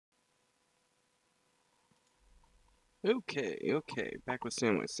Okay, back with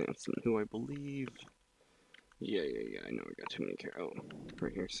Samwise Samson, who I believe... Yeah, I know I got too many Oh,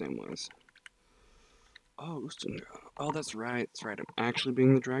 right here, Samwise. Oh, Ustinja. Oh, that's right, I'm actually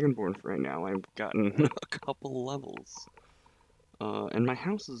being the Dragonborn for right now. I've gotten a couple levels. And my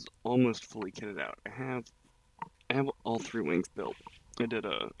house is almost fully kitted out. I have all three wings built. I did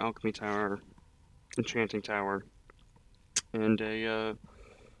a alchemy tower, enchanting tower, and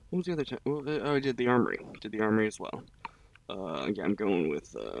what was the other tower? Oh, I did the armory. Did the armory as well. Yeah, I'm going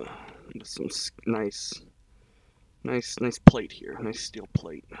with some nice plate here, nice steel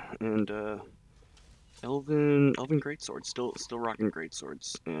plate, and elven greatsword, still rocking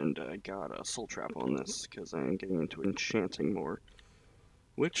greatswords, and I got a soul trap on this because I'm getting into enchanting more.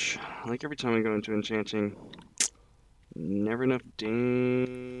 Which, like every time I go into enchanting, never enough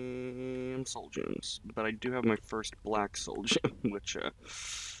damn soul gems. But I do have my first black soul gem, which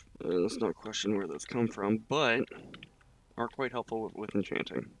let's not question where those come from, but are quite helpful with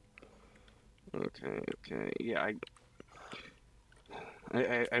enchanting. Okay, yeah,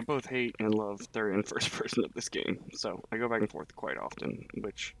 I both hate and love third and first person of this game, so I go back and forth quite often,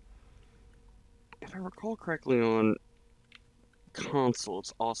 which, if I recall correctly on console,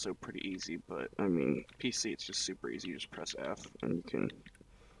 it's also pretty easy, but, I mean, PC, it's just super easy. You just press F, and you can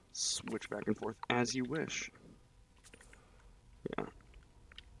switch back and forth as you wish. Yeah.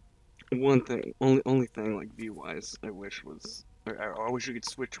 One thing, only thing, like, view-wise, I wish was, I wish you could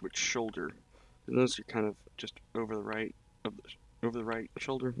switch which shoulder, because notice you're kind of just over the right, of the, over the right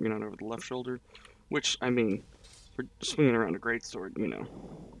shoulder, you're not over the left shoulder, which, I mean, for swinging around a greatsword, you know,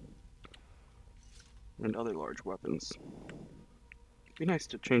 and other large weapons. It'd be nice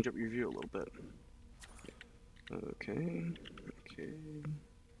to change up your view a little bit. Okay.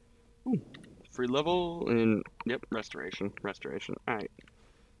 Ooh, free level and yep, restoration. I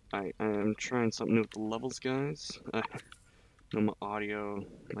am trying something new with the levels, guys. I know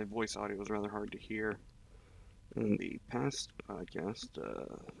my voice audio was rather hard to hear in the past podcast.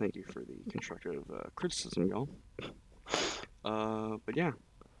 Thank you for the constructive criticism, y'all. But yeah,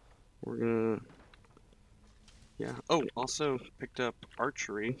 we're gonna Yeah. Oh, also picked up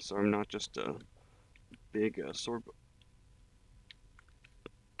archery, so I'm not just a big sword.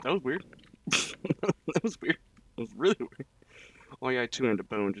 That was weird. That was weird. That was really weird. Oh yeah, two-handed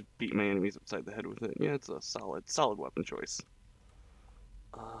bow and just beat my enemies upside the head with it. Yeah, it's a solid weapon choice.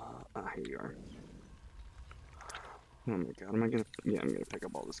 Here you are. Oh my god, am I gonna? Yeah, I'm gonna pick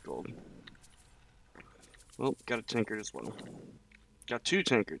up all this gold. Well, got a tankard as well. Got two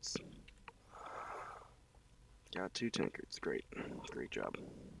tankards. Got two tankards. Great job.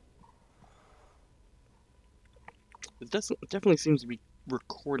 Definitely seems to be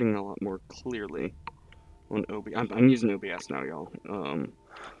recording a lot more clearly on OBS. I'm using OBS now, y'all.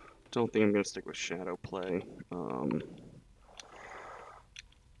 Don't think I'm gonna stick with shadow play.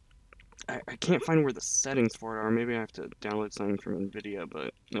 I can't find where the settings for it are. Maybe I have to download something from NVIDIA,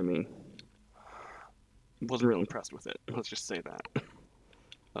 but I mean, wasn't real impressed with it. Let's just say that.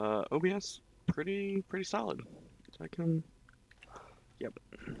 OBS, pretty solid. Did I come? Yep.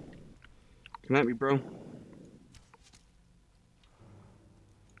 Come at me, bro.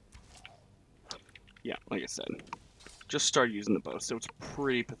 Yeah, like I said, just started using the bow, so it's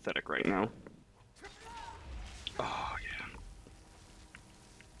pretty pathetic right now. Oh yeah.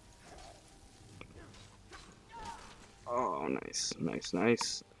 Oh, nice.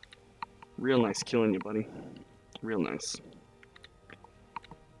 Real nice killing you, buddy. Real nice.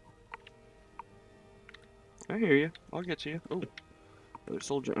 I hear you. I'll get to you. Oh, another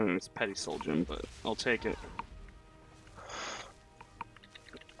soul gem. I mean, it's petty soul gem, but I'll take it.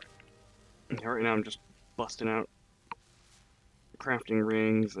 Yeah, right now I'm just busting out crafting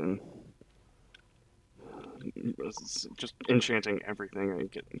rings and just enchanting everything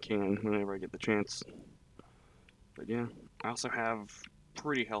can whenever I get the chance. But yeah, I also have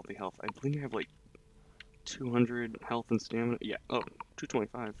pretty healthy health. I believe I have like 200 health and stamina. Yeah, oh,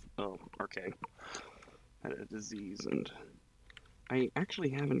 225. Oh, okay. Had a disease, and I actually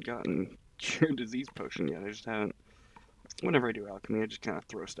haven't gotten cure disease potion yet. I just haven't. Whenever I do alchemy, I just kind of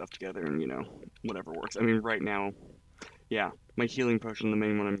throw stuff together and, whatever works. I mean, right now, yeah, my healing potion, the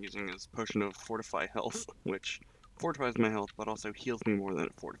main one I'm using, is potion of fortify health, which fortifies my health, but also heals me more than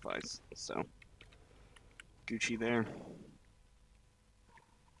it fortifies. So, Gucci there.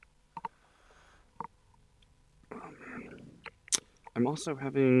 I'm also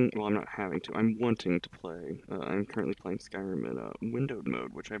well, I'm not having to, I'm wanting to play. I'm currently playing Skyrim in windowed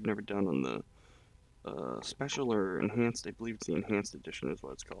mode, which I've never done on the special or enhanced. I believe it's the enhanced edition is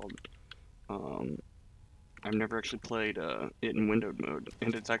what it's called. I've never actually played it in windowed mode,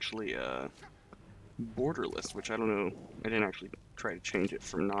 and it's actually borderless, which I don't know. I didn't actually try to change it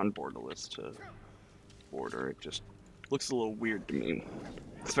from non-borderless to border. It just looks a little weird to me,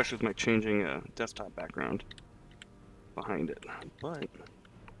 especially with my changing desktop background behind it. But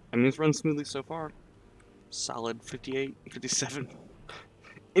I mean, it's run smoothly so far. Solid 58, 57,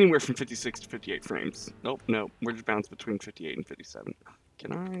 anywhere from 56 to 58 frames. Nope, nope. We're just bounced between 58 and 57.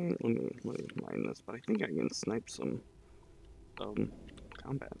 Can I? Let me mine this, but I think I can snipe some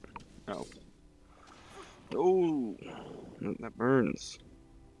combat. Oh. Oh, that burns.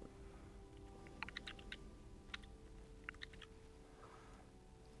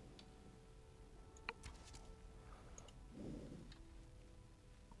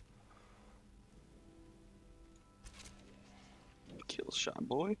 Kill shot,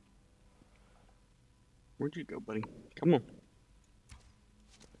 boy. Where'd you go, buddy? Come on.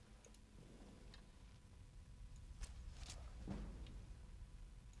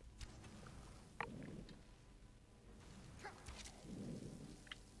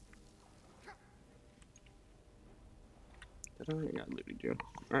 Did I? Yeah, I looted you.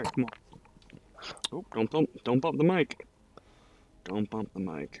 Alright, come on. Oh, don't bump the mic. Don't bump the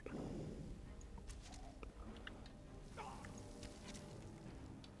mic.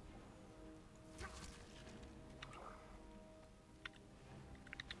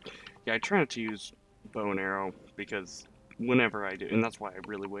 Yeah, I try not to use bow and arrow because whenever I do, and that's why I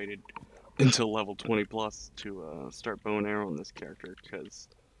really waited until level 20 plus to start bow and arrow on this character, because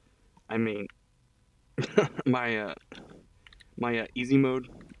I mean, my my easy mode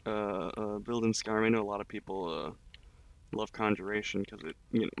build in Skyrim. I know a lot of people love conjuration because it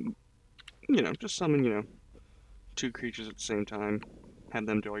just summon two creatures at the same time, have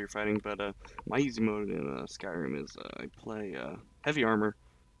them do all your fighting. But my easy mode in Skyrim is I play heavy armor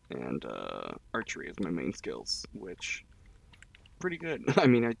and archery as my main skills, which pretty good. I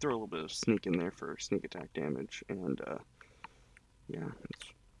mean, I throw a little bit of sneak in there for sneak attack damage, and yeah,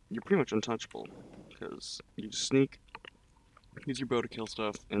 you're pretty much untouchable because you just sneak, use your bow to kill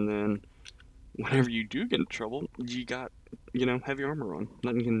stuff, and then whenever you do get in trouble, you got heavy armor on.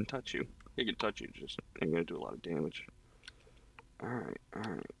 Nothing can touch you. It can touch you, just ain't gonna do a lot of damage. All right,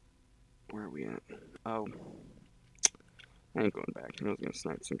 all right. Where are we at? Oh. I ain't going back. I was gonna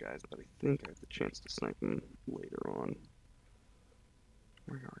snipe some guys, but I think I have the chance to snipe them later on.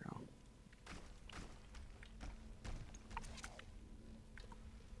 Where are y'all?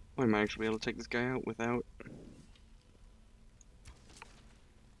 Oh, I might actually be able to take this guy out without...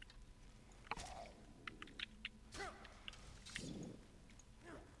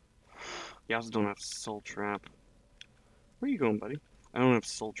 Yeah, I also don't have Soul Trap. Where are you going, buddy? I don't have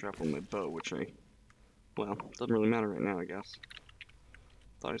Soul Trap on my bow, which well, doesn't really matter right now, I guess.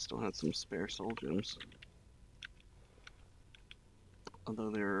 Thought I still had some spare soul gems. Although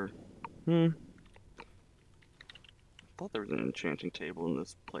there... thought there was an enchanting table in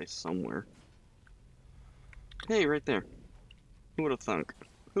this place somewhere. Hey, right there. Who would have thunk?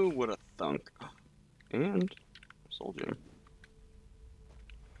 Who would have thunk? And... soul gem.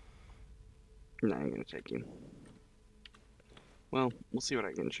 Nah, I'm gonna take you. Well, we'll see what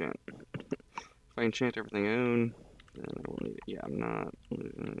I can enchant. If I enchant everything I own, then I won't need it. Yeah, I'm not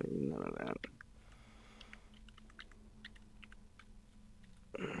losing none of that.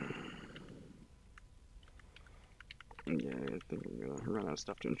 Yeah, I think I'm gonna run out of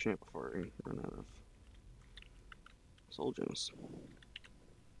stuff to enchant before I run out of soul gems.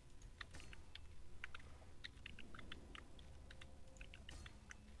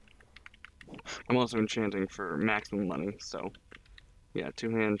 I'm also enchanting for maximum money, so yeah,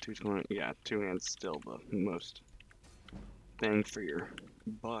 2-hand, 220. Yeah, 2-hand's still the most bang for your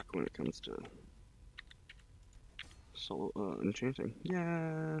buck when it comes to soul enchanting.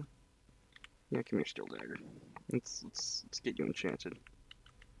 Yeah, yeah, come here, steel dagger. Let's get you enchanted.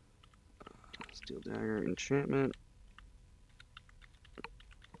 Steel dagger enchantment.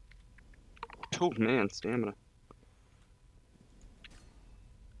 Oh man, stamina.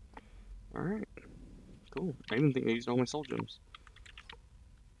 Alright, cool. I didn't think I used all my soul gems.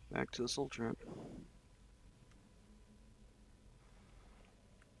 Back to the soul trap.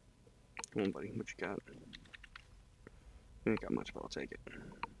 Come on, buddy, what you got? You ain't got much, but I'll take it.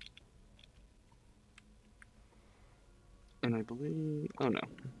 And I believe... oh no.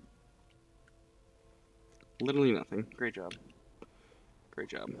 Literally nothing. Great job. Great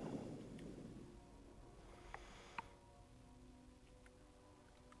job.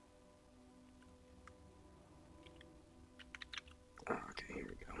 Okay, here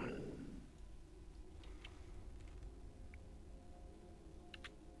we go.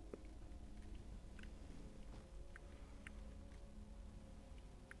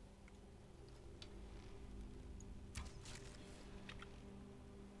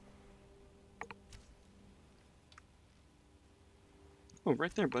 Oh,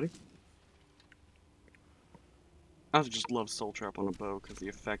 right there, buddy. I would just love soul trap on a bow because the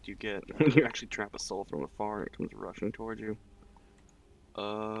effect you get when you actually trap a soul from afar and it comes rushing towards you.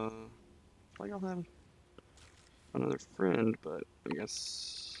 Like I'll have another friend, but I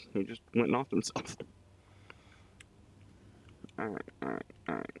guess he just went and offed himself. Alright, alright,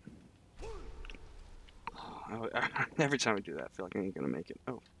 alright. Every time I do that, I feel like I ain't gonna make it.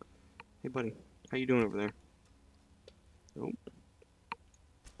 Oh, hey buddy, how you doing over there? Oh.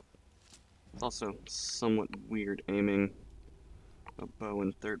 It's also somewhat weird aiming a bow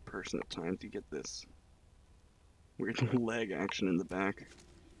in third person at times. You get this weird leg action in the back.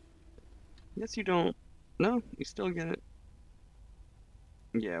 Yes, you don't. No, you still get it.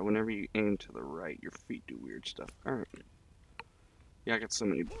 Yeah, whenever you aim to the right, your feet do weird stuff. Alright. Yeah, I got so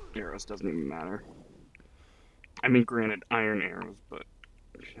many arrows, doesn't even matter. I mean, granted, iron arrows, but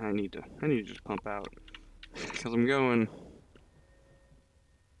I need to just pump out. Because I'm going...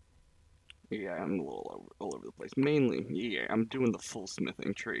 Yeah, I'm a little all over the place. Mainly, yeah, I'm doing the full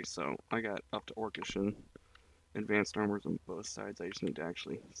smithing tree, so I got up to Orcish and advanced armors on both sides. I just need to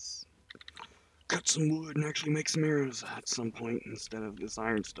actually cut some wood and actually make some arrows at some point instead of this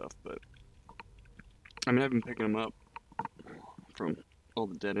iron stuff, but... I mean, I've been picking them up from all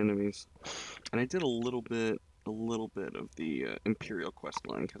the dead enemies. And I did a little bit of the Imperial quest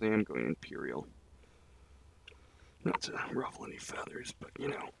line, because I am going Imperial. Not to ruffle any feathers, but, you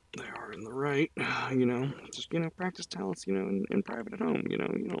know, they are in the right, you know, just, you know, practice talents, you know, in private at home, you know,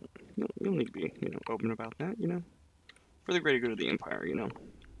 you'll need to be, you know, open about that, you know, for the greater good of the Empire, you know.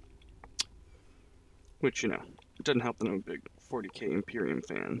 Which, you know, it doesn't help that I'm a big 40k Imperium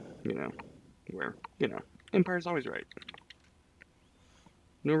fan, you know, where, you know, Empire's always right.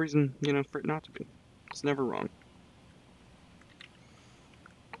 No reason, you know, for it not to be. It's never wrong.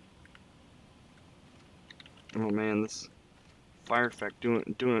 Oh man, this fire effect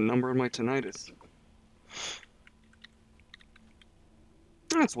doing a number on my tinnitus.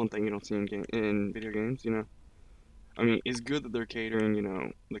 That's one thing you don't see in video games, you know. I mean, it's good that they're catering, you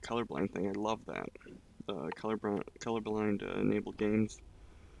know, the colorblind thing. I love that. Colorblind enabled games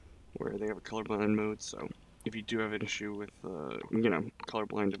where they have a colorblind mode. So if you do have an issue with, you know,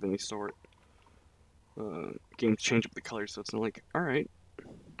 colorblind of any sort, games change up the colors. So it's not like, all right,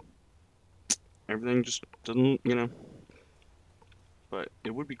 everything just doesn't, you know. But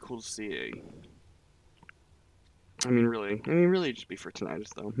it would be cool to see a. I mean, really, it'd just be for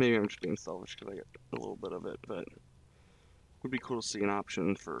tinnitus though. Maybe I'm just being selfish because I get a little bit of it, but it would be cool to see an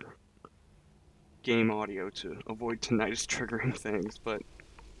option for game audio to avoid tinnitus triggering things. But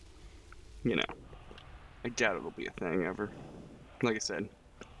you know, I doubt it'll be a thing ever. Like I said,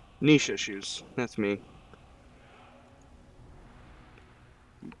 niche issues. That's me.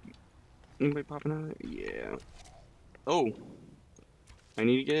 Anybody popping out of there? Yeah. Oh, I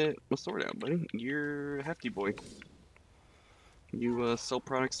need to get my sword out, buddy. You're a hefty boy. You sell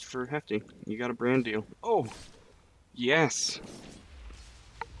products for hefty. You got a brand deal. Oh, yes.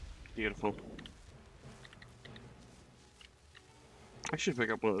 Beautiful. I should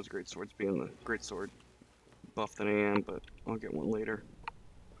pick up one of those great swords, being the great sword buff that I am, but I'll get one later.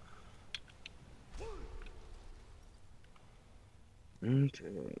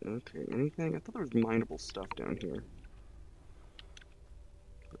 Okay, anything? I thought there was mineable stuff down here.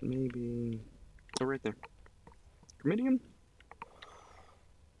 But maybe... Oh, right there. Chromidium?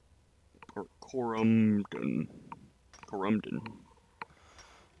 Or Corumdon. Corumdon.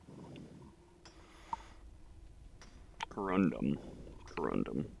 Corundum.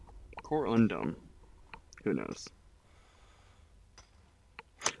 Corundum. Corundum. Who knows?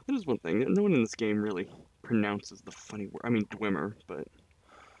 That is one thing. No one in this game really pronounces the funny word. I mean, Dwemer, but...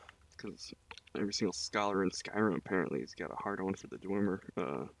 Because every single scholar in Skyrim apparently has got a hard one for the Dwemer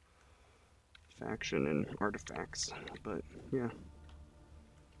faction and artifacts. But, yeah.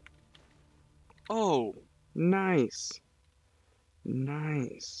 Oh! Nice!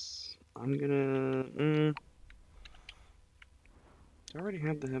 Nice. I'm gonna... do I already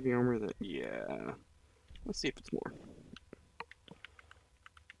have the heavy armor that... Yeah. Let's see if it's more.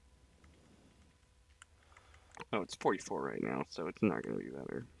 Oh, it's 44 right now, so it's not gonna be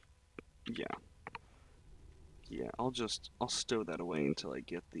better. Yeah. Yeah, I'll stow that away until I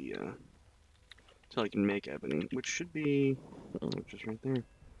get the, until I can make ebony, which should be... Oh, just right there.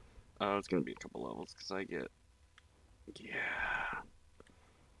 Oh, it's gonna be a couple levels, because I get... Yeah.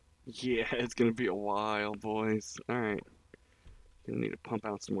 Yeah, it's gonna be a while, boys. Alright. Gonna need to pump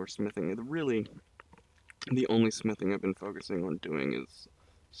out some more smithing. Really, the only smithing I've been focusing on doing is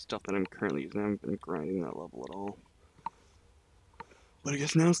stuff that I'm currently using. I haven't been grinding that level at all. But I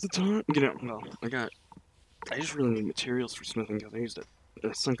guess now's the time. You know, well, I got I just really need materials for smithing because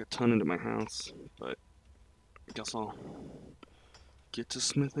I sunk a ton into my house, but I guess I'll get to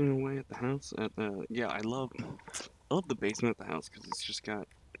smithing away at the house. Yeah, I love the basement at the house because it's just got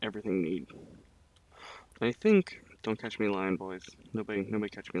everything you need. And I think, don't catch me lying, boys. Nobody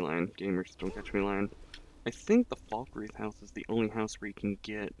catch me lying. Gamers, don't catch me lying. I think the Falkreath house is the only house where you can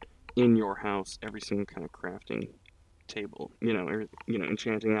get in your house every single kind of crafting table.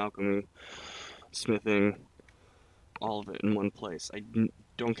 Enchanting, alchemy, smithing, all of it in one place.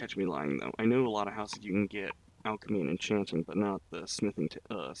 Don't catch me lying though. I know a lot of houses you can get alchemy and enchanting, but not the smithing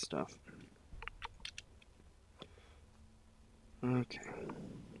stuff. Okay.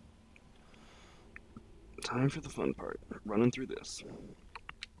 Time for the fun part. Running through this.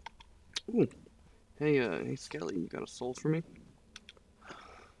 Ooh. Hey Skelly, you got a soul for me?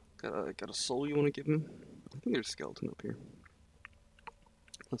 Got a soul you want to give me? I think there's a skeleton up here.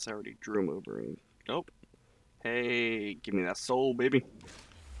 Unless I already drew him over and... Oh. Hey, give me that soul, baby.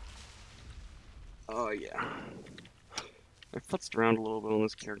 Oh, yeah. I futzed around a little bit on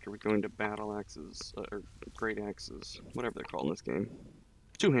this character with going to battle axes, or great axes, whatever they're called in this game.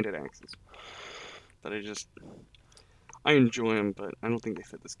 Two-handed axes. But I enjoy them, but I don't think they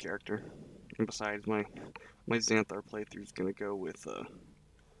fit this character. And besides, my Xanthar playthrough is going to go with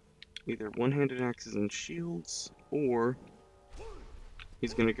either one-handed axes and shields, or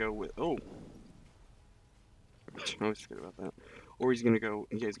he's going to go with... Oh! I always forget about that. Or he's going to go...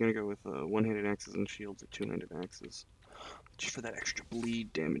 Yeah, he's going to go with one-handed axes and shields or two-handed axes. Just for that extra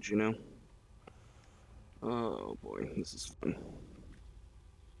bleed damage, you know? Oh boy, this is fun.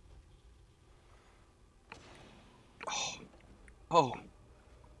 Oh!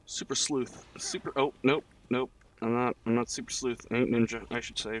 Super sleuth. Oh, nope. I'm not super sleuth. I ain't ninja. I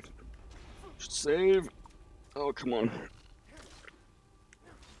should save. Should save! Oh, come on.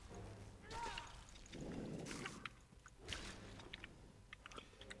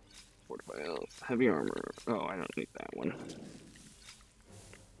 Fortify health. Heavy armor. Oh, I don't need that one.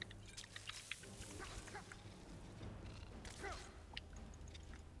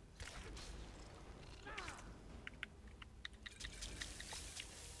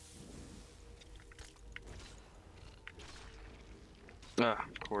 Ah,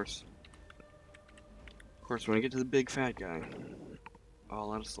 of course. Of course, when I get to the big fat guy. Oh, a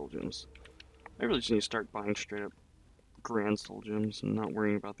lot of soul gems. I really just need to start buying straight up grand soul gems and not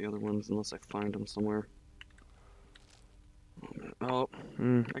worrying about the other ones unless I find them somewhere. Oh,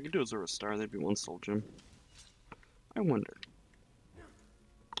 I could do a Zora Star, that'd be one soul gem. I wonder.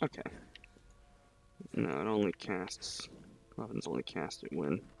 Okay. No, it only casts... Weapons only cast it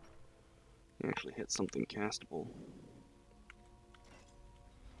when you actually hit something castable.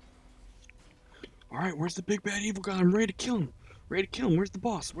 Alright, where's the big bad evil guy? I'm ready to kill him! Ready to kill him! Where's the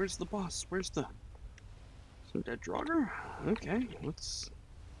boss? Where's the boss? Where's the... Some dead Draugr? Okay, what's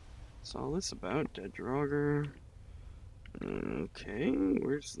all this about? Dead Draugr. Okay,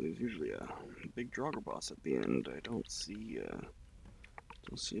 there's usually a big Draugr boss at the end. I don't see a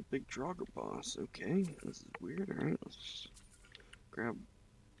big Draugr boss. Okay, this is weird. Alright, let's grab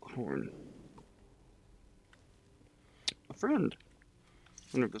a horn. A friend.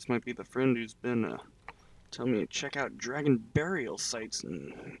 I wonder if this might be the friend who's been telling me to check out dragon burial sites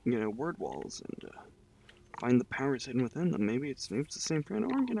and word walls and find the powers hidden within them. Maybe it's the same friend, or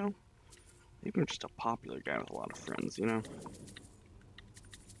maybe I'm just a popular guy with a lot of friends. I'm gonna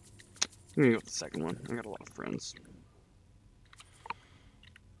go with the second one. I got a lot of friends.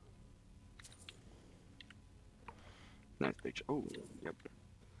 Nice picture. Oh, yep.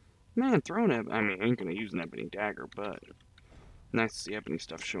 Man, throwing I mean, I ain't gonna use an ebony dagger, but nice to see ebony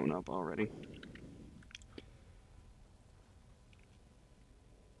stuff showing up already.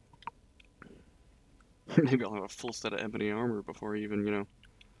 Maybe I'll have a full set of ebony armor before I even,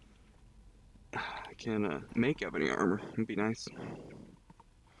 I can make ebony armor. It'd be nice.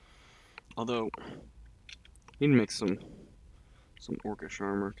 Although, I need to make some orcish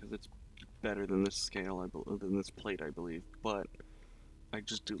armor because it's better than this scale, than this plate, I believe. But I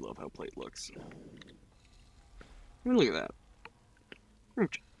just do love how plate looks. I mean, look at that.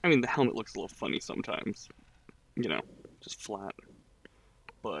 I mean, the helmet looks a little funny sometimes. Just flat.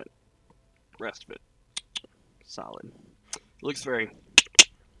 But rest of it, solid. It looks very,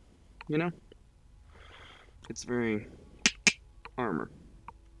 it's very armor.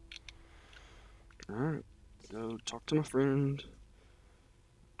 Alright, go talk to my friend.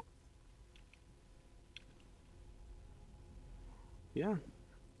 Yeah.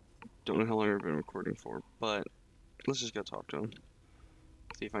 Don't know how long I've been recording for, but let's just go talk to him.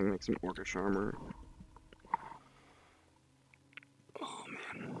 See if I can make some orcish armor. Oh,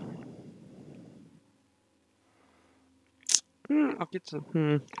 man. I'll get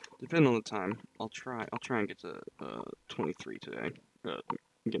to, depending on the time, I'll try and get to, 23 today,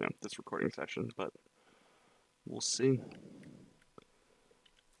 you know, this recording session, but we'll see.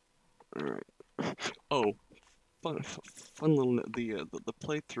 Alright. Oh, fun little, the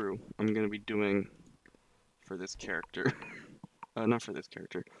playthrough I'm gonna be doing for this character, not for this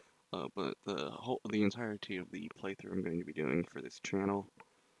character, but the entirety of the playthrough I'm going to be doing for this channel,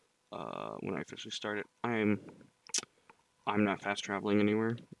 when I officially start it, I'm not fast traveling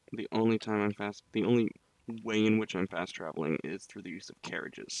anywhere. The only way in which I'm fast traveling is through the use of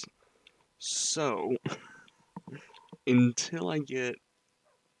carriages. So, until I get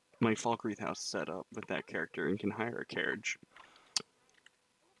my Falkreath house set up with that character and can hire a carriage,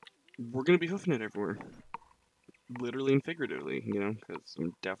 we're gonna be hoofing it everywhere, literally and figuratively, you know, because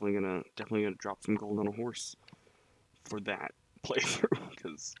I'm definitely gonna drop some gold on a horse for that playthrough.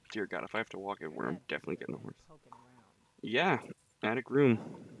 Because dear God, if I have to walk everywhere, I'm definitely getting a horse. Yeah, attic room.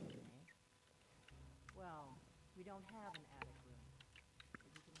 Well, we don't have an attic room, but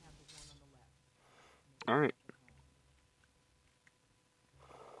you can have the one on the left. All right.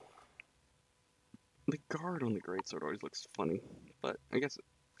 The guard on the greatsword always looks funny, but I guess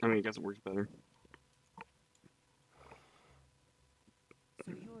it works better.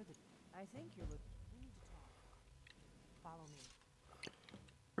 So you're the... I think you're the... We need to talk. Follow me.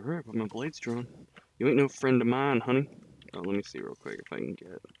 Alright, but my blade's drawn. You ain't no friend of mine, honey. Oh, let me see real quick if I can get...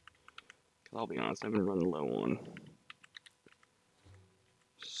 Because I'll be honest, I've been running low on...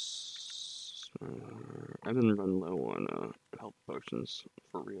 I've been running low on health potions,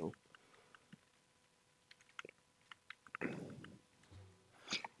 for real.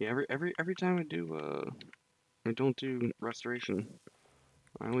 Yeah, every time I don't do restoration,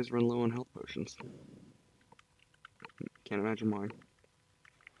 I always run low on health potions. Can't imagine why.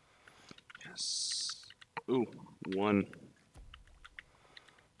 Yes. Ooh, one.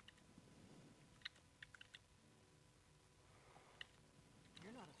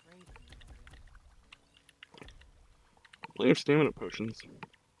 You're not afraid of me, are you? Plenty of stamina potions,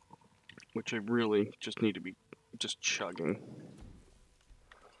 which I really just need to be just chugging.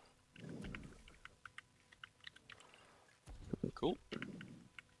 Cool.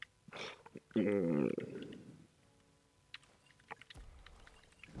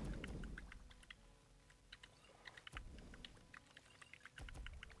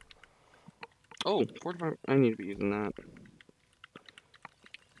 Oh, 45. I need to be using that.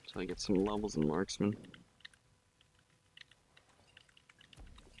 So I get some levels in marksman.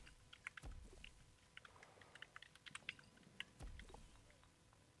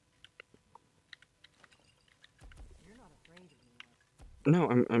 You're not afraid of me,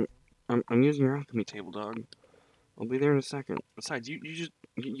 No, I'm using your alchemy table, dog. I'll be there in a second. Besides,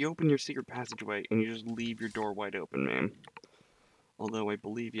 you open your secret passageway and you just leave your door wide open, man. Although I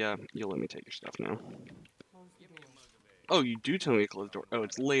believe, yeah, you'll let me take your stuff now. Close the door. Oh, you do tell me to close the door. Oh,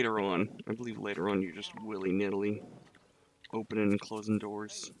 it's later on. I believe later on you just willy-nilly opening and closing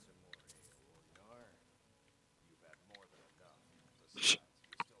doors.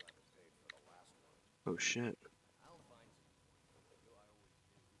 Oh shit.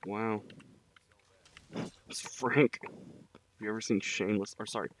 Wow. It's Frank. Have you ever seen Shameless? Or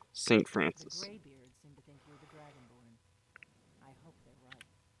sorry, Saint The Francis. Greybeards seem to think you're the Dragonborn. I hope they're right.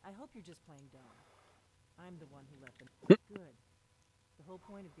 I hope you're just playing dumb. I'm the one who let them... Good. The whole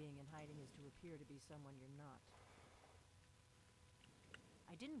point of being in hiding is to appear to be someone you're not.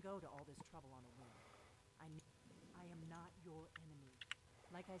 I didn't go to all this trouble on a whim. I am not your enemy.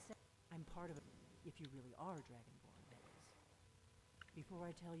 Like I said, I'm part of it. If you really are Dragonborn, that is. Before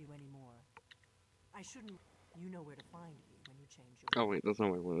I tell you any more, I shouldn't... You know where to find me when you change your... Oh wait, that's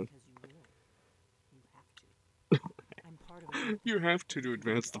not what I wanted. Because you will. You have to. I'm part of it. You have to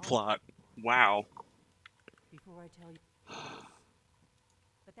advance the plot. Wow. Before I tell you...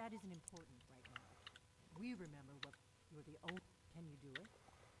 But that isn't important right now. We remember what... You're the only... Can you do it?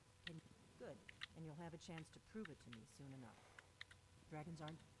 Good. And you'll have a chance to prove it to me soon enough. Dragons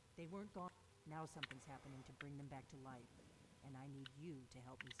aren't... They weren't gone. Now something's happening to bring them back to life. And I need you to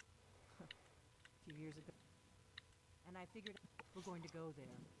help me. A few years ago. And I figured we're going to go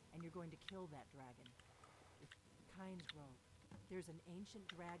there. And you're going to kill that dragon. If Kynes Road. There's an ancient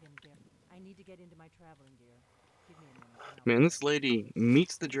dragon there. I need to get into my traveling gear. Give me a minute. Man, this lady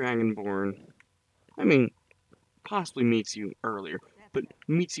meets the Dragonborn. I mean, possibly meets you earlier, but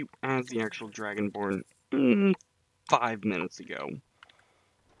meets you as the actual Dragonborn 5 minutes ago.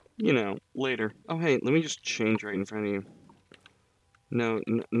 You know, later. Oh, hey, let me just change right in front of you.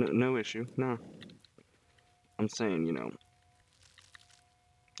 No issue. No. I'm saying, you know,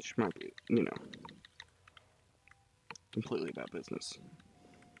 she might be, you know. Completely bad business.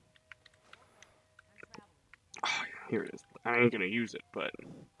 Oh, yeah, here it is. I ain't gonna use it, but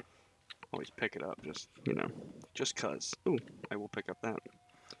always pick it up, just, you know, just cuz. Ooh, I will pick up that.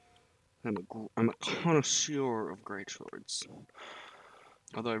 I'm a connoisseur of greatswords.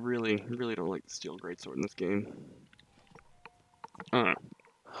 Although I really don't like the steel greatsword in this game. I don't know.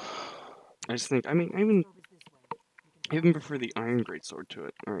 I just think, I mean, I even prefer the iron greatsword to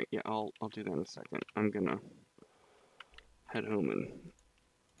it. Alright, yeah, I'll do that in a second. I'm gonna head home and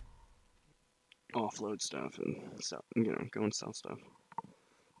offload stuff and sell, you know, go and sell stuff.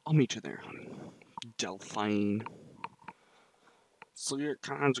 I'll meet you there, honey. Delphine. See you at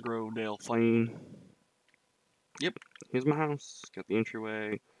Consgrove, Delphine. Yep, here's my house. Got the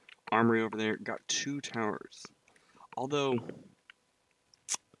entryway. Armory over there. Got 2 towers. Although,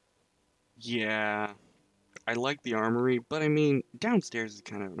 yeah, I like the armory, but I mean, downstairs is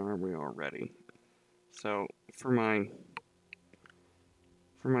kind of an armory already. So, for my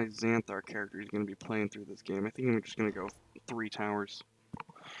Xanthar character who's going to be playing through this game, I think I'm just going to go 3 towers.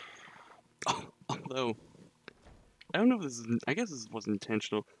 Although, I don't know if this is, I guess this was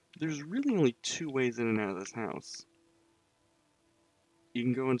intentional. There's really only 2 ways in and out of this house. You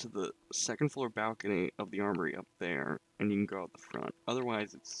can go into the 2nd floor balcony of the armory up there, and you can go out the front.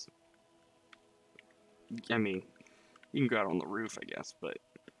 Otherwise, it's, I mean, you can go out on the roof, I guess, but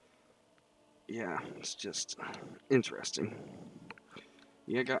yeah, it's just interesting.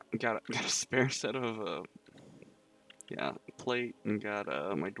 Yeah, got a spare set of yeah, plate, and got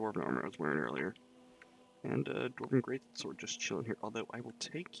my dwarven armor I was wearing earlier, and dwarven greatsword just chilling here. Although I will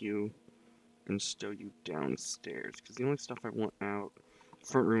take you and stow you downstairs because the only stuff I want out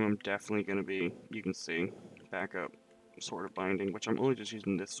front room I'm definitely gonna be, you can see, backup sword of binding, which I'm only just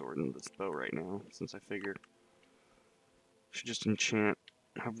using this sword and this bow right now since I figured I should just enchant,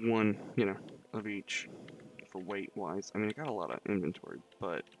 have one, you know, of each for weight wise. I mean, I got a lot of inventory,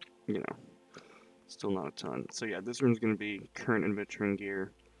 but you know, still not a ton. So yeah, this room's gonna be current inventory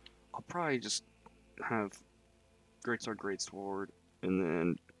gear. I'll probably just have greatsword, and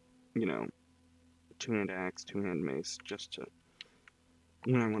then, you know, 2-hand axe, 2-hand mace, just to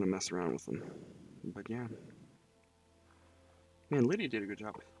when I want to mess around with them. But yeah, man, Lydia did a good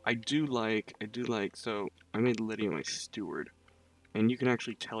job. I do like, so I made Lydia my steward, and you can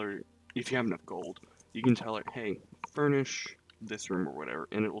actually tell her, if you have enough gold, you can tell her, hey, furnish this room or whatever,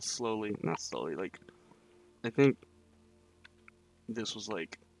 and it will slowly, not slowly, like, I think this was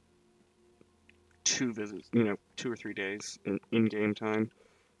like 2 visits, you know, 2 or 3 days in game time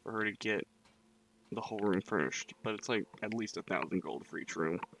for her to get the whole room furnished, but it's like at least 1,000 gold for each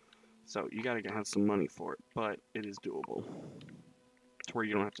room. So you gotta have some money for it, but it is doable. To where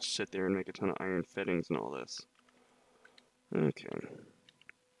you don't have to sit there and make a ton of iron fittings and all this. Okay.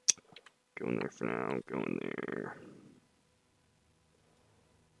 Go in there for now, go in there.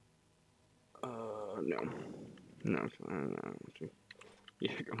 No. No, I don't know.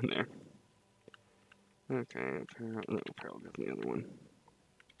 Yeah, go in there. Okay, apparel, no, apparel goes in the other one.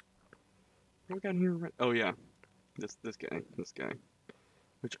 What do we got in here? Oh yeah, this guy.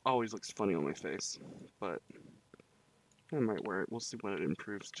 Which always looks funny on my face, but I might wear it. We'll see what it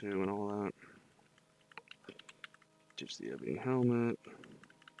improves to and all that. Ditch the ebony helmet.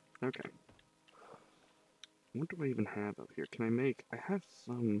 Okay. What do I even have up here? Can I make... I have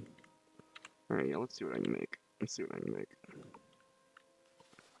some... Alright, yeah, let's see what I can make. Let's see what I can make.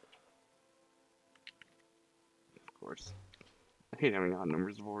 Of course. I hate having odd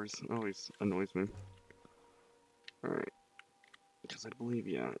numbers of ores. It always annoys me. Alright. Because I believe,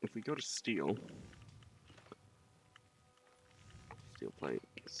 yeah, if we go to steel... Steel plate.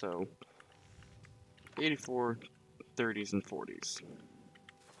 So... 84, 30s, and 40s.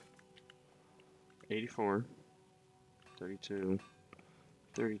 84, 32,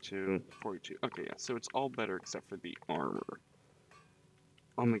 32, 42. Okay, yeah, so it's all better except for the armor.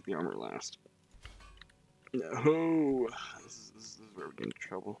 I'll make the armor last. No! This is where we get into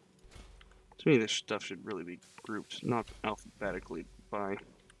trouble. To me, this stuff should really be grouped, not alphabetically, by...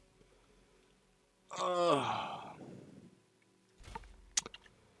 I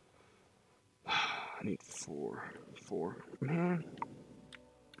need 4. 4. Man.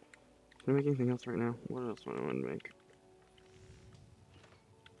 Can I make anything else right now? What else do I want to make?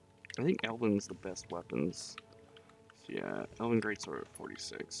 I think Elven's the best weapons. So yeah, Elven Greatsword at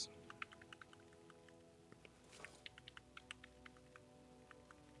 46.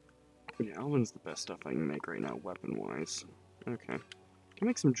 Yeah, Elven's the best stuff I can make right now, weapon-wise. Okay. Can I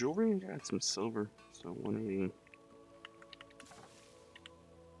make some jewelry? I got some silver, so 180.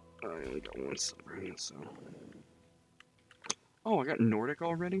 I only got 1 silver in it, so... Oh, I got Nordic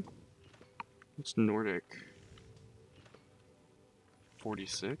already? What's Nordic?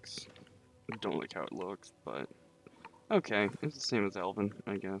 46. Don't like how it looks, but okay. It's the same as Elven,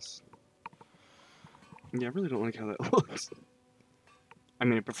 I guess. Yeah, I really don't like how that looks. I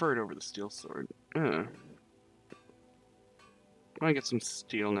mean, I prefer it over the steel sword. When I get some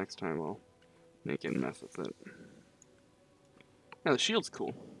steel next time, I'll make it and mess with it. Yeah, the shield's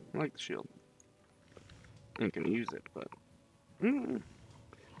cool. I like the shield. Ain't gonna use it, but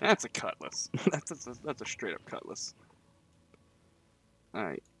that's a cutlass. that's a straight up cutlass. All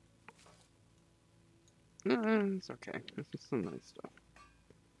right. It's okay. It's some nice stuff.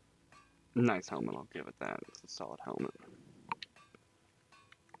 Nice helmet. I'll give it that. It's a solid helmet.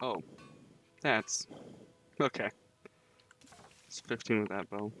 Oh, that's okay. It's 15 with that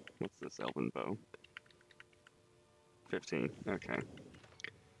bow. What's this elven bow? 15. Okay.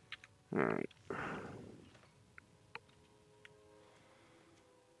 All right.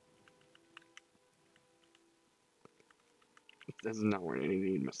 This is not where I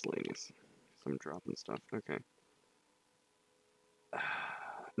need miscellaneous. I'm dropping stuff. Okay.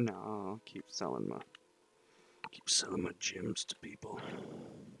 No, I'll keep selling my gems to people.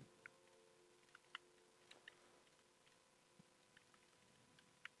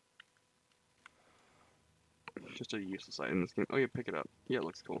 Just a useless item in this game. Oh yeah, pick it up. Yeah, it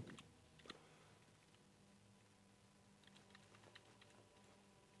looks cool.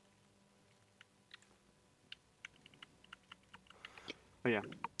 Oh yeah,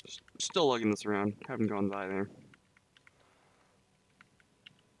 still lugging this around. Haven't gone by there.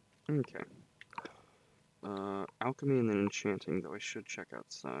 Okay. Alchemy and then enchanting, though I should check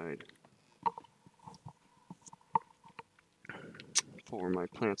outside. For my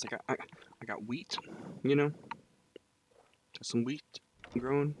plants, I got wheat, you know? Got some wheat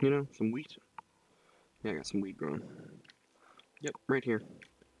growing, you know? Some wheat. Yeah, I got some wheat growing. Yep, right here.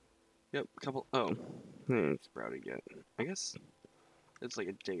 Yep, couple, oh. They ain't sprouted yet. I guess it's like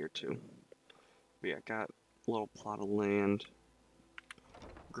a day or two. But yeah, got a little plot of land.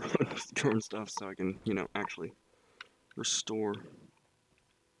 Growing stuff so I can, you know, actually restore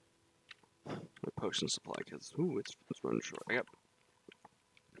my potion supply, because, ooh, it's running short. I got,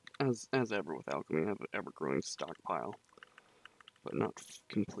 as ever with alchemy, I have an ever-growing stockpile, but not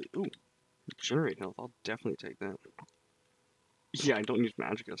complete. Ooh, generate health, I'll definitely take that. Yeah, I don't use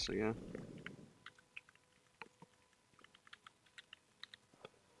magicka, so yeah.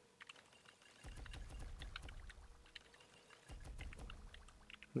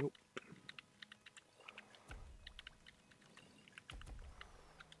 Nope.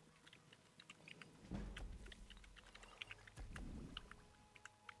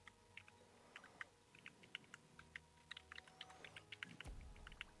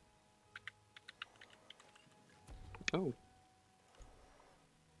 Oh.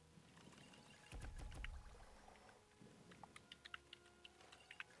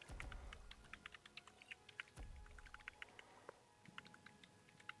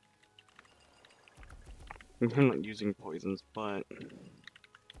 I'm not using poisons, but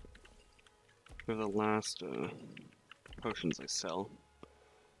for the last potions I sell,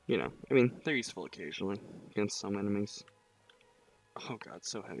 you know, I mean, they're useful occasionally against some enemies. Oh god,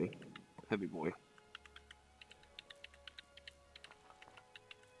 so heavy. Heavy boy.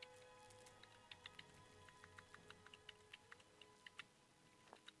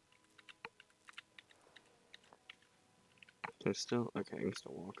 Can I still? Okay, I can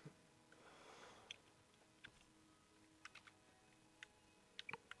still walk.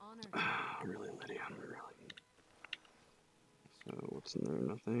 Really, Lydia, really. So, what's in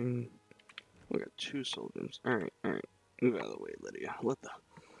there? Nothing. We got 2 soul gems. Alright, alright. Move out of the way, Lydia. Let the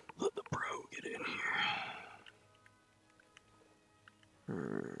bro get in here.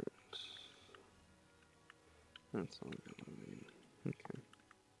 Alright. That's all gonna be. Okay.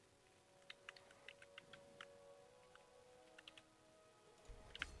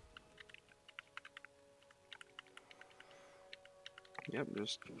 Yep,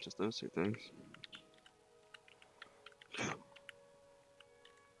 just those 2 things.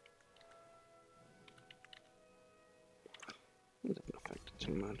 It doesn't affect it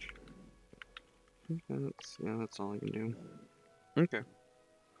too much. Okay, that's all I can do. Okay.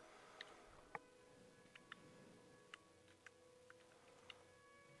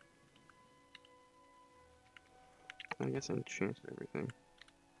 I guess I enchanted everything.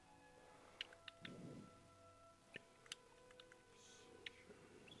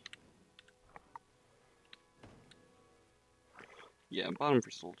 Yeah, bottom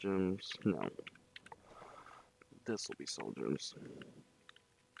for soul gems. No. This will be soul gems.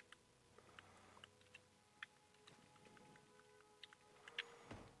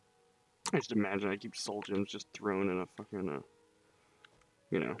 I just imagine I keep soul gems just thrown in a fucking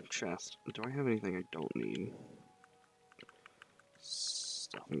you know, chest. Do I have anything I don't need?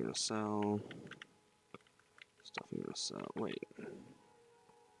 Stuff I'm gonna sell. Stuff I'm gonna sell. Wait.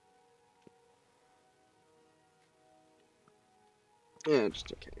 Yeah,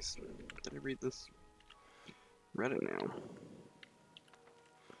 just in case. Did I read this? Read it now.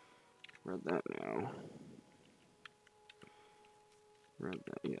 Read that now. Read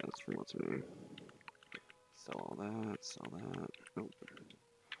that. Yeah, that's from what's her name. Sell all that. Sell that. Nope.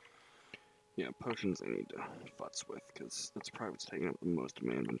 Yeah, potions I need to futz with, because that's probably what's taking up the most of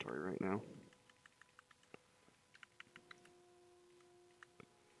my inventory right now.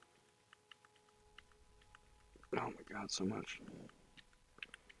 Oh my god, so much.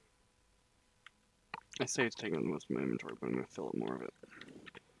 I say it's taking up the most of my inventory, but I'm going to fill up more of it.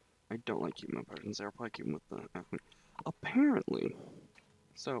 I don't like keeping my potions there. I'll probably keep them with the alchemy. Apparently.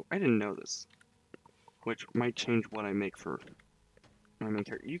 So, I didn't know this. Which might change what I make for my main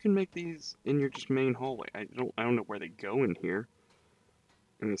character. You can make these in your just main hallway. I don't know where they go in here.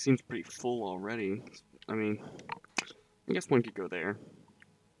 I mean, it seems pretty full already. I mean, I guess one could go there.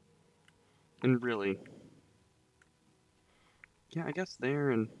 And really, yeah, I guess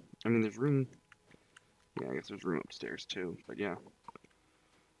there, and I mean, there's room. Yeah, I guess there's room upstairs too. But yeah.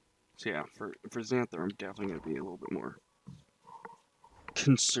 So yeah, for Xanther, I'm definitely gonna be a little bit more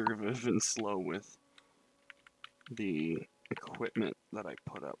conservative and slow with the equipment that I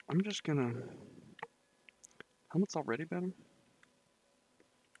put up. I'm just gonna. Helmet's already better?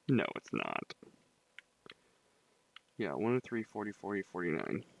 No, it's not. Yeah, 103, 40, 40,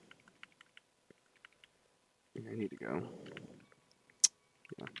 49. I need to go.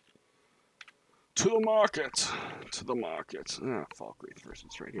 Yeah. To the market! To the market. Ah, Falkreath first,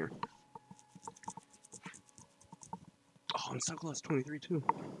 it's right here. Oh, I'm so close, 23 too.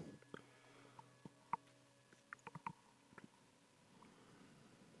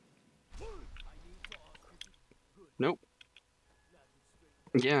 Nope.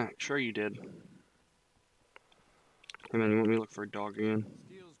 Yeah, sure you did. Hey man, you want me to look for a dog again?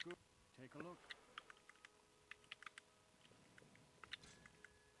 Steel's good. Take a look.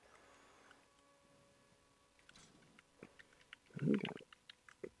 I got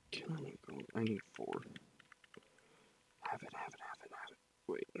killing gold. I need 4. Have it, have it, have it, have it.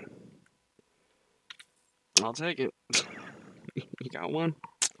 Wait. I'll take it. You got one?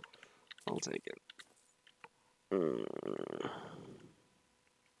 I'll take it.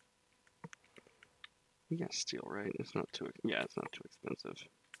 You got steel, right? It's not too. Yeah, it's not too expensive.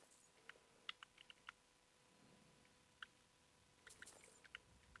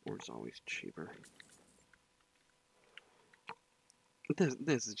 Or it's always cheaper.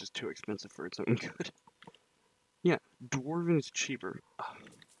 This is just too expensive for its own good. Yeah, Dwarven is cheaper.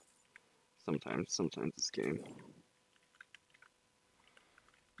 Sometimes this game.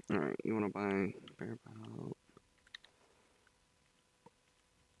 Alright, you wanna buy bear pelt?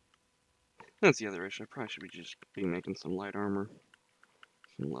 That's the other issue. I probably should just be making some light armor,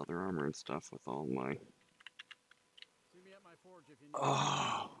 some leather armor and stuff with all my. See me at my forge if you need.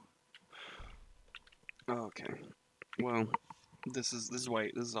 Oh. Okay. Well, this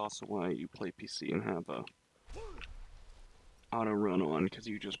is also why you play PC and have a auto run on, because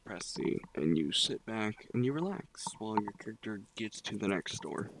you just press C and you sit back and you relax while your character gets to the next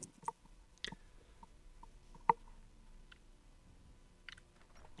store.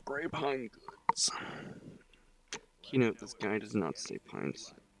 Grey pine goods. Keynote: this guy does not say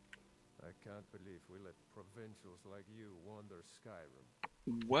pines. I can't believe we let provincials like you wander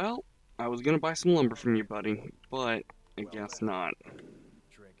Skyrim. Well, I was gonna buy some lumber from you, buddy, but I guess not.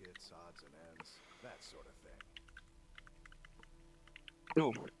 Trinkets, odds and ends, that sort of thing.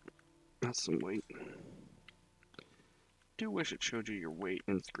 Oh, that's some weight. Do wish it showed you your weight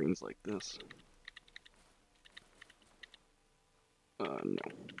in screens like this. No.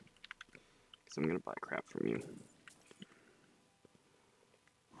 Because I'm gonna buy crap from you.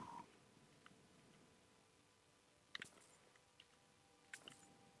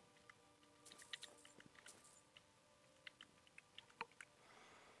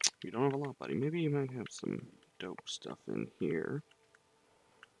 You don't have a lot, buddy. Maybe you might have some dope stuff in here.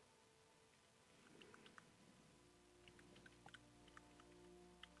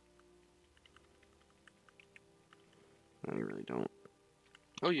 No, you really don't.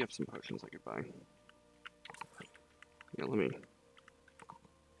 Oh, you have some potions I could buy. Yeah, let me.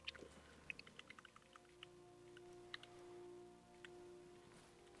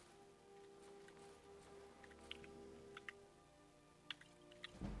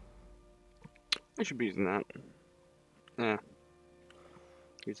 I should be using that.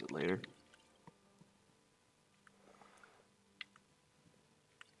 Use it later.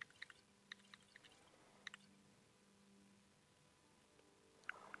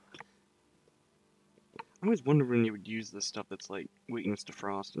 I always wondered when you would use this stuff that's like weakness to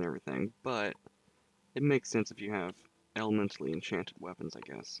frost and everything, but it makes sense if you have elementally enchanted weapons, I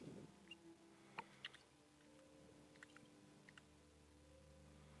guess.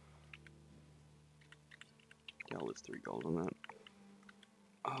 Yeah, I'll lose 3 gold on that.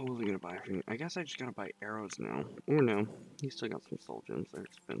 Oh, what was I gonna buy for you? I guess I just gotta buy arrows now. Or no, you still got some soul gems. They're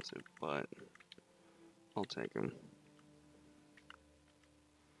expensive, but I'll take them.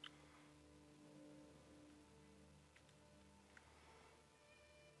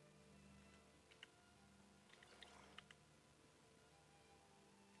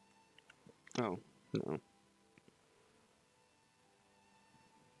 Oh, no.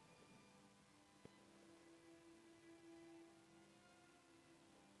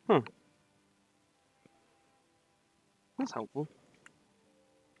 Huh, that's helpful.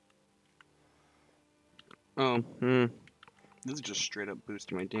 Oh, this is just straight up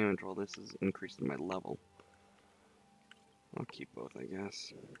boosting my damage while this is increasing my level. I'll keep both, I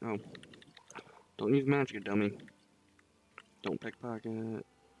guess. Oh, don't use magic, dummy. Don't pickpocket.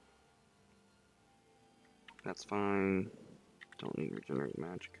 That's fine. Don't need regenerate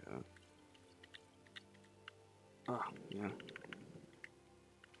magicka. Oh, yeah.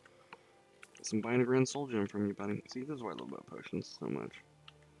 Some Binogran Soul Gem from you, buddy. See, this is why I love about potions so much.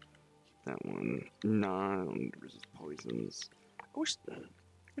 Keep that one. Nah, I don't need to resist poisons. I wish there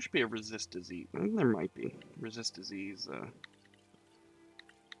should be a resist disease. I think there might be. Resist disease,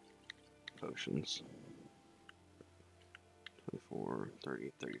 potions. 24,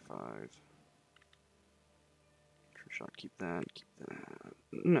 30, 35. True shot, keep that, keep that.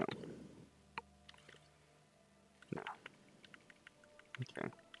 No. No. Okay.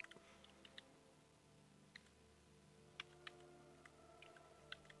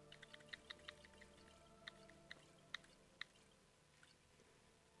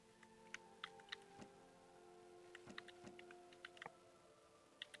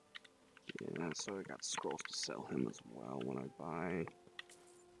 Yeah, so I got scrolls to sell him as well when I buy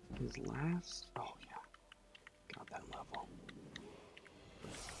his last. Oh, yeah. Got that level.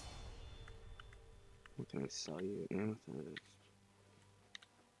 What can I sell you? Amethyst.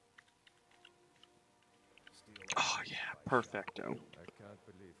 Steal Oh, everything yeah. by shot. Perfecto. I can't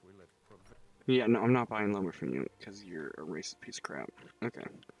believe we let Yeah, no, I'm not buying lumber from you because you're a racist piece of crap. Okay.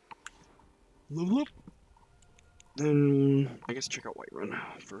 Level up. Then I guess check out Whiterun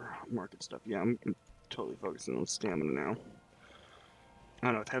for market stuff. Yeah, I'm totally focusing on stamina now. I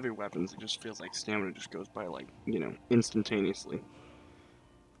don't know, with heavy weapons, it just feels like stamina just goes by, like, you know, instantaneously.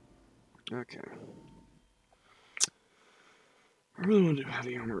 Okay. I really want to do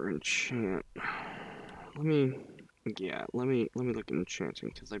heavy armor enchant. Let me, yeah, let me look at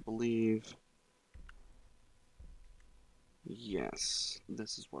enchanting, because I believe, yes,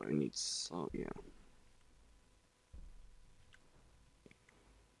 this is what I need, so, yeah.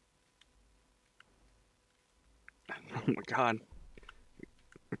 Oh my god.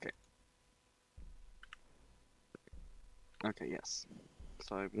 Okay. Okay, yes.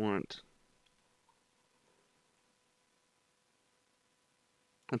 So I want,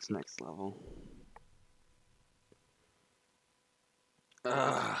 that's next level.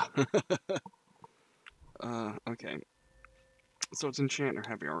 Okay. So it's enchant or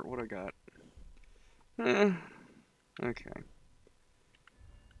heavy armor. What I got? Okay.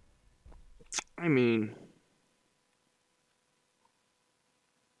 I mean,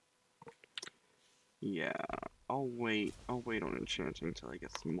 yeah. I'll wait on enchanting till I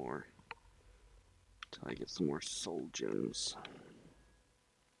get some more. Till I get some more soul gems.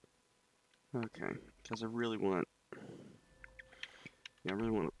 Okay. Because I really want. Yeah, I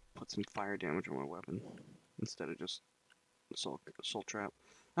really want to put some fire damage on my weapon instead of just soul trap.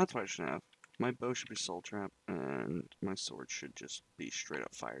 That's what I should have. My bow should be soul trap, and my sword should just be straight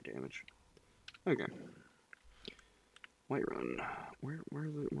up fire damage. Okay. Whiterun. Where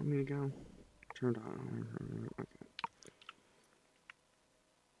does it want me to go? Turned on. Okay.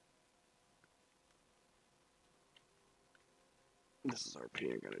 This is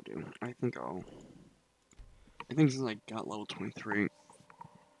RP I gotta do. I think since I got level 23,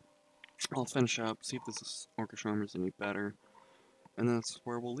 I'll finish up, see if this Orcish armor is any better, and that's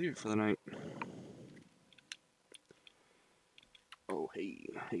where we'll leave it for the night. Oh, hey,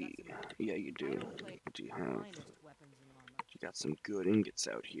 yeah, you do. What do you have? You got some good ingots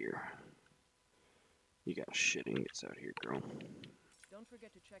out here. You got shit ingots out here, girl. Don't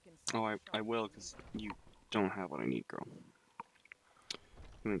forget to check in. Oh, I will, because you don't have what I need, girl.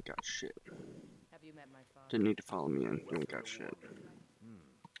 You ain't got shit. Have you met my father? Didn't need to follow me in. You ain't got shit.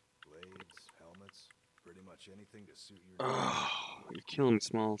 Blades, helmets, pretty much anything to suit your needs. Oh, you're killing me,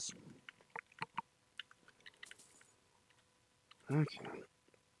 Smalls. Okay.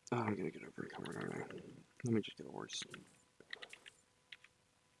 Oh, I'm gonna get over encumbered, aren't I? Let me just get a horse.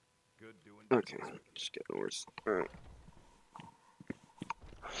 Good doing Okay, business. just get a horse. Alright.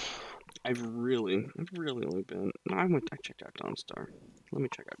 I've really only been. No, I checked out Dawnstar. Let me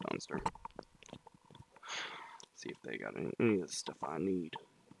check out Dawnstar. See if they got any of the stuff I need.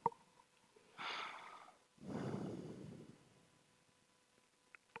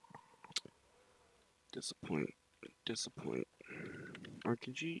 Disappoint.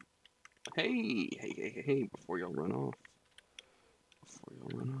 RPG. Hey, before y'all run off. So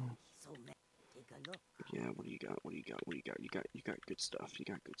let's take a look. Yeah, what do you got? You got good stuff.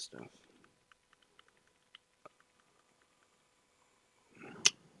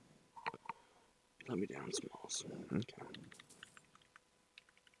 Let me down, Smalls. Okay.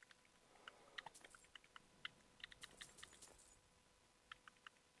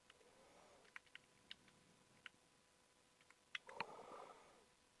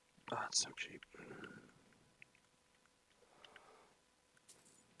 Oh, it's so cheap.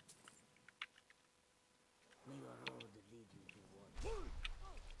 May your road lead you to one.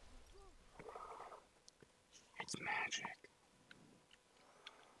 It's magic.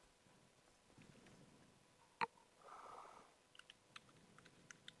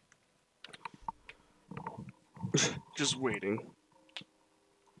 Just waiting.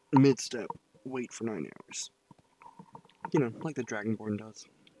 Mid-step. Wait for 9 hours. You know, like the Dragonborn does.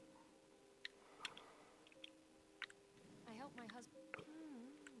 I help my husband.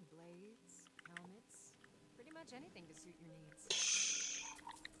 Blades, helmets, pretty much anything to suit your needs.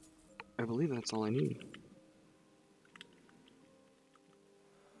 I believe that's all I need.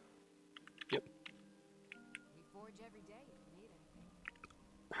 Yep. We forge every day if you need anything.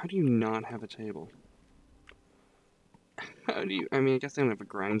 How do you not have a table? How do you... I mean, I guess I don't have a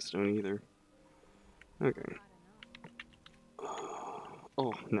grindstone either. Okay.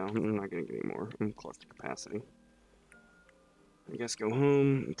 Oh, no, I'm not gonna get any more. I'm close to capacity. I guess go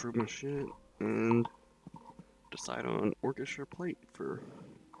home, improve my shit, and decide on orchestra plate for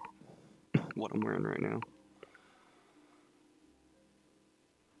what I'm wearing right now.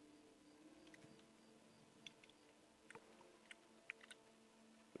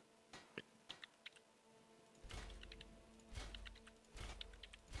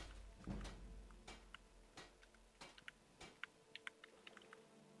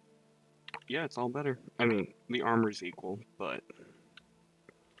 Yeah, it's all better. I mean, the armor's equal, but...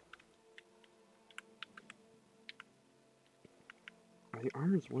 The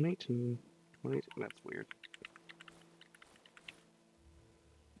armor's 118. 118. That's weird.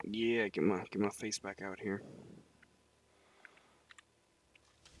 Yeah, get my face back out here.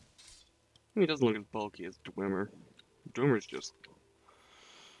 He doesn't look as bulky as Dwemer. Dwemer's just...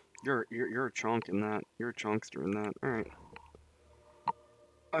 You're a chonk in that. You're a chonkster in that. Alright.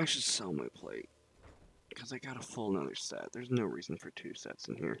 I should sell my plate. Because I got a full another set. There's no reason for 2 sets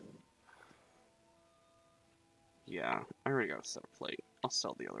in here. Yeah, I already got a set of plate. I'll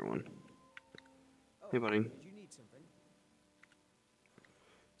sell the other one. Hey, buddy. Do you need something?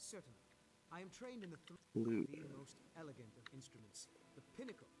 Certainly. I am trained in the Loot. most elegant of instruments, the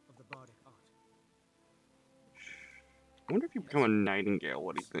pinnacle of the bardic art. I wonder if you become a nightingale,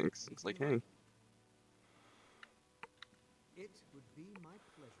 what he thinks. It's like, hey, It would be my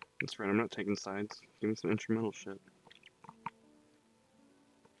pleasure. that's right, I'm not taking sides. Give me some instrumental shit.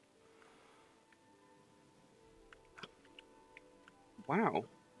 Wow.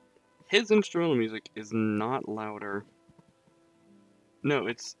 His instrumental music is not louder. No,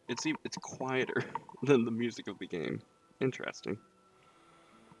 it's quieter than the music of the game. Interesting.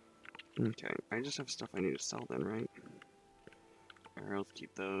 Okay, I just have stuff I need to sell then, right? Arrows,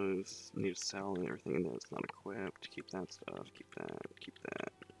 keep those. Need to sell everything that's not equipped. Keep that stuff, keep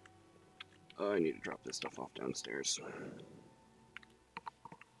that. I need to drop this stuff off downstairs.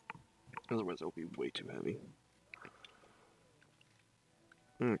 Otherwise it'll be way too heavy.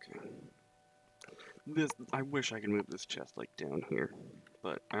 Okay. I wish I could move this chest like down here,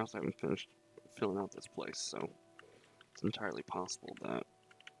 but I also haven't finished filling out this place, so it's entirely possible that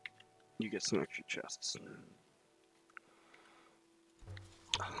you get some extra chests.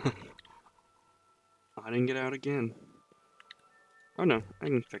 I didn't get out again. Oh no, I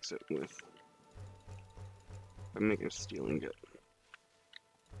can fix it by making a steel ingot.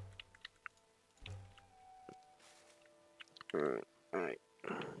 Alright.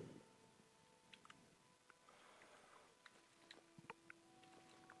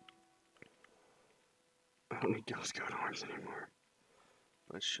 I don't need ghost coat arms anymore.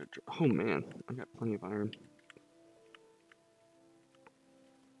 But I should. Oh man, I got plenty of iron.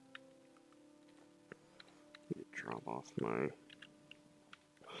 Need to drop off my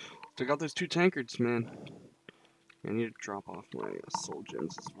Took out those 2 tankards, man. I need to drop off my soul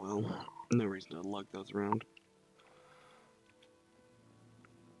gems as well. No reason to lug those around.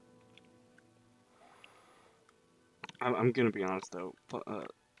 I'm gonna be honest though,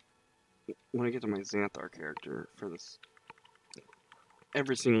 when I get to my Xanthar character for this,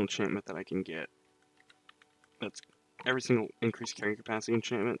 every single enchantment that I can get, that's every single increased carrying capacity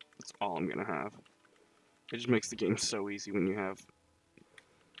enchantment, that's all I'm gonna have. It just makes the game so easy when you have,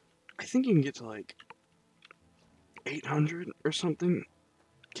 I think you can get to like 800 or something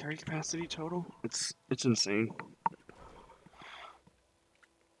carry capacity total. It's insane.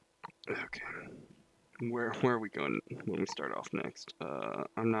 Okay. Where are we going when we start off next? I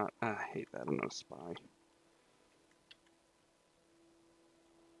hate that, I'm not a spy.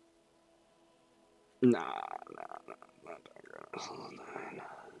 Nah, not digress.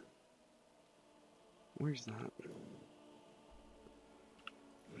 Where's that?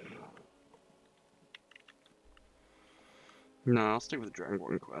 No, I'll stay with the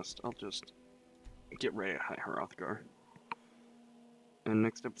Dragonborn quest. I'll just get ready at High Hrothgar. And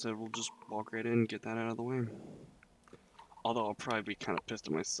next episode, we'll just walk right in and get that out of the way. Although I'll probably be kind of pissed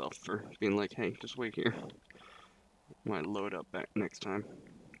at myself for being like, hey, just wait here. Might load up back next time.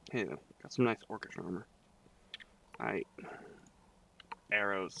 Hey, though, got some nice orcish armor. Alright.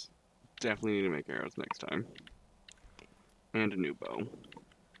 Arrows. Definitely need to make arrows next time. And a new bow.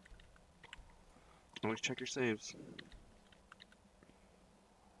 Always check your saves.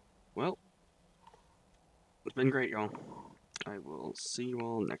 Well, it's been great, y'all. I will see you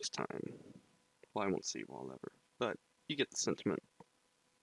all next time. Well, I won't see you all ever, but you get the sentiment.